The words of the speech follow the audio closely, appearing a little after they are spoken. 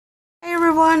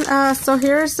everyone, so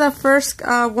here's the first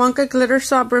Wonka glitter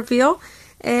swab reveal,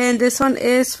 and this one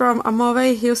is from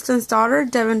Amove Houston's daughter,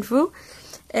 Devin Vu,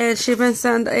 and she been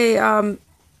sent a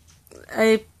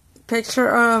picture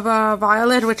of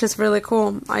Violet, which is really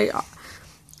cool.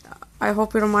 I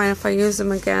hope you don't mind if I use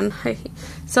them again.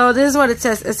 So this is what it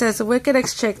says. It says, Wicked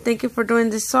X Chick, thank you for doing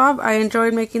this swab. I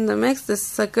enjoyed making the mix.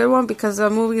 This is a good one because the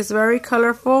movie is very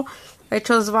colorful. I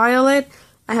chose Violet.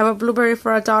 I have a blueberry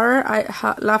for a daughter.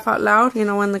 I laugh out loud, you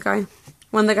know, when the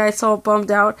guy's so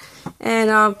bummed out.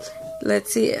 And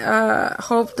let's see.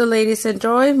 Hope the ladies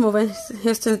enjoy. Moving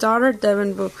Houston's daughter,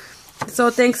 Devin Vu. So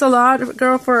thanks a lot,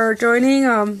 girl, for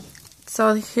joining.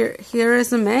 So here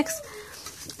is the mix,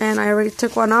 and I already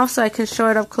took one off so I can show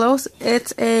it up close.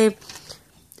 It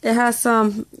has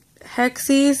some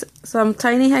hexies, some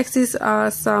tiny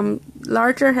hexies, some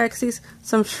larger hexies,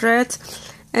 some shreds,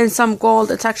 and some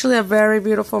gold. It's actually a very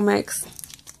beautiful mix.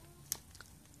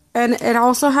 And it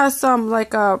also has some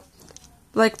like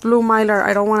blue mylar.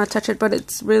 I don't want to touch it, but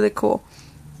it's really cool.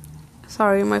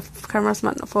 Sorry, my camera's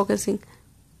not focusing.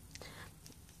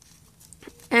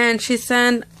 And she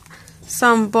sent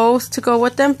some bows to go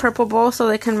with them, purple bows, so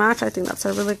they can match. I think that's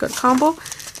a really good combo.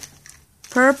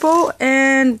 Purple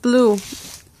and blue.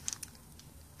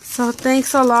 So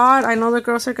thanks a lot. I know the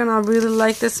girls are gonna really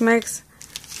like this mix.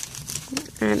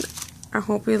 And I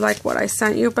hope you like what I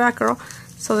sent you back, girl.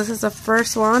 So this is the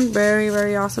first one. Very,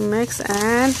 very awesome mix.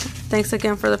 And thanks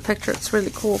again for the picture. It's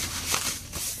really cool.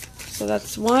 So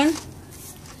that's one.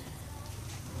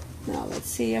 Now let's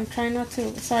see. I'm trying not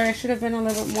to. Sorry, I should have been a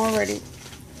little bit more ready.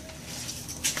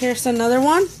 Here's another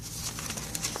one.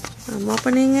 I'm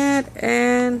opening it.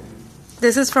 And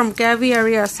this is from Gabby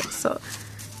Arias. So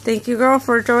thank you, girl,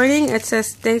 for joining. It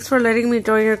says, thanks for letting me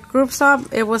join your group swap.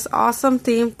 It was awesome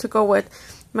theme to go with.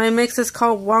 My mix is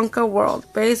called Wonka World,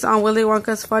 based on Willy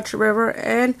Wonka's Fudge River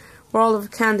and World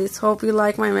of Candies. Hope you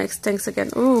like my mix. Thanks again.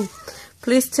 Ooh,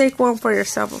 please take one for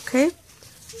yourself, okay?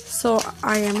 So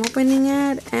I am opening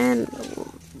it, and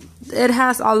it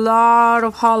has a lot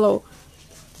of hollow.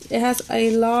 It has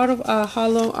a lot of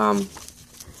hollow.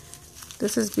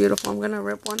 This is beautiful. I'm gonna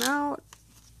rip one out.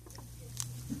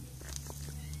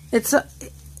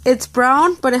 It's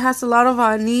brown, but it has a lot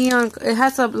of neon. It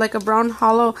has like a brown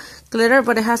hollow glitter,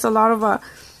 but it has a lot of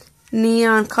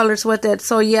neon colors with it.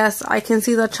 So yes, I can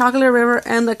see the chocolate river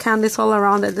and the candies all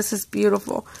around it. This is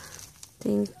beautiful.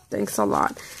 Thanks a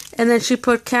lot. And then she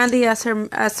put candy as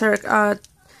her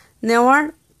nail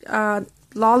art,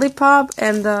 lollipop,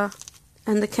 and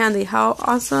the candy. How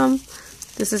awesome!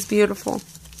 This is beautiful.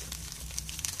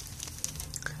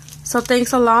 So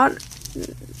thanks a lot.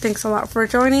 Thanks a lot for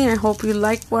joining. I hope you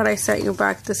like what I sent you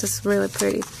back. This is really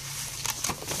pretty.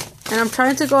 And I'm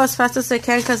trying to go as fast as I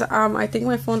can because I think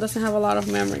my phone doesn't have a lot of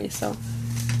memory. So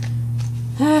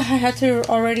I had to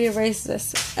already erase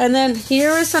this. And then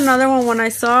here is another one. When I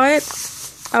saw it,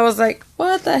 I was like,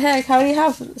 what the heck? How do you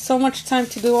have so much time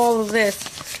to do all of this?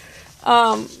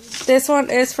 This one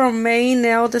is from May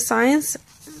Nail Designs.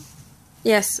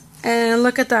 Yes. And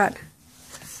look at that.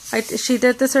 She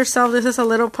did this herself. This is a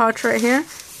little pouch right here.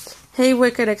 Hey,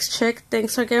 Wicked X Chick.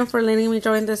 Thanks again for letting me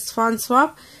join this fun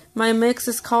swap. My mix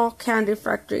is called Candy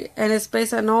Factory, and it's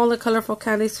based on all the colorful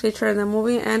candies featured in the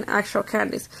movie and actual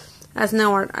candies. As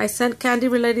nail art, I sent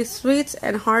candy-related sweets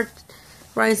and heart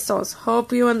rhinestones.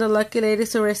 Hope you and the lucky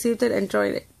ladies who received it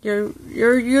enjoyed it. Your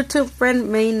YouTube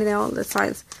friend, May Nail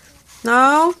Designs.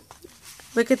 Now,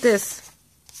 look at this.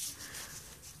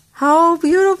 How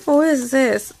beautiful is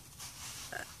this?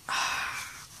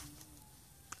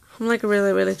 I'm like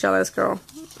really, really jealous, girl.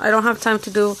 I don't have time to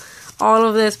do all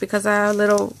of this because I have a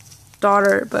little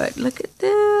daughter, but look at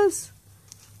this.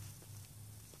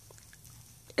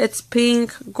 It's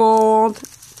pink, gold,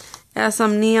 it has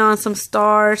some neon, some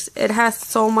stars. It has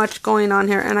so much going on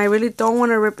here, and I really don't want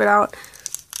to rip it out,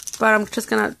 but I'm just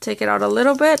going to take it out a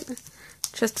little bit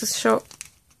just to show.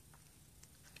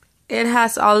 It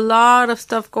has a lot of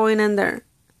stuff going in there.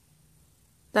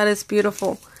 That is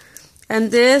beautiful. And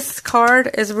this card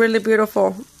is really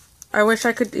beautiful. I wish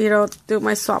I could, do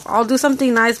my swap. I'll do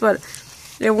something nice, but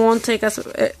it won't take us.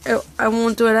 I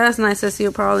won't do it as nice as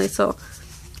you probably. So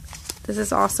this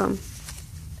is awesome.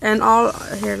 And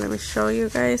here, let me show you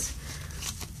guys.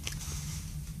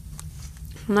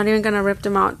 I'm not even gonna rip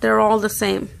them out. They're all the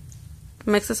same.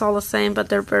 The mix is all the same, but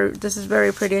this is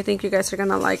very pretty. I think you guys are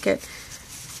gonna like it.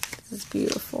 This is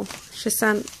beautiful. She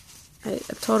sent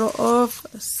a total of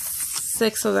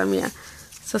 6 of them, yeah.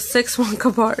 So 6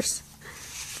 Wonka bars.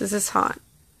 This is hot.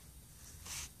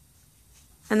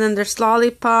 And then there's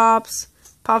lollipops,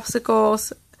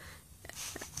 popsicles.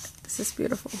 This is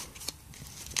beautiful.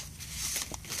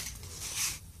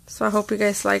 So I hope you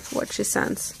guys like what she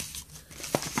sends.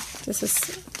 This is,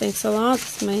 thanks a lot.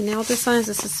 It's my nail designs.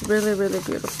 This is really, really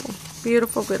beautiful.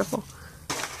 Beautiful, beautiful.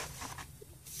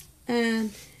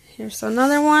 And here's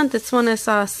another one. This one is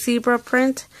a zebra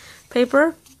print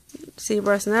paper.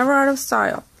 Zebra is never out of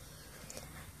style.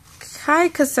 Hi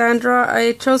Cassandra,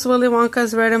 I chose Willy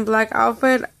Wonka's red and black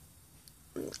outfit.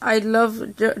 I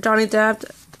love Johnny Depp.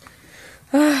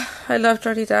 I love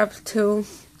Johnny Depp too.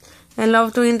 And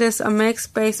love doing this a mix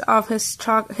based off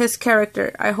his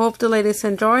character. I hope the ladies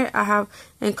enjoy. I have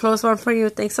enclosed one for you.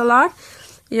 Thanks a lot.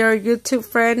 Your YouTube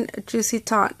friend Juicy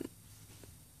Tot.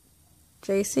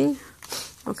 JC.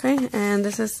 Okay, and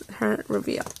this is her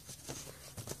reveal.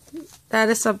 That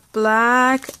is a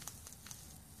black.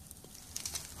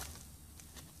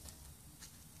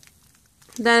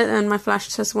 That and my flash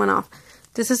just went off.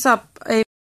 This is a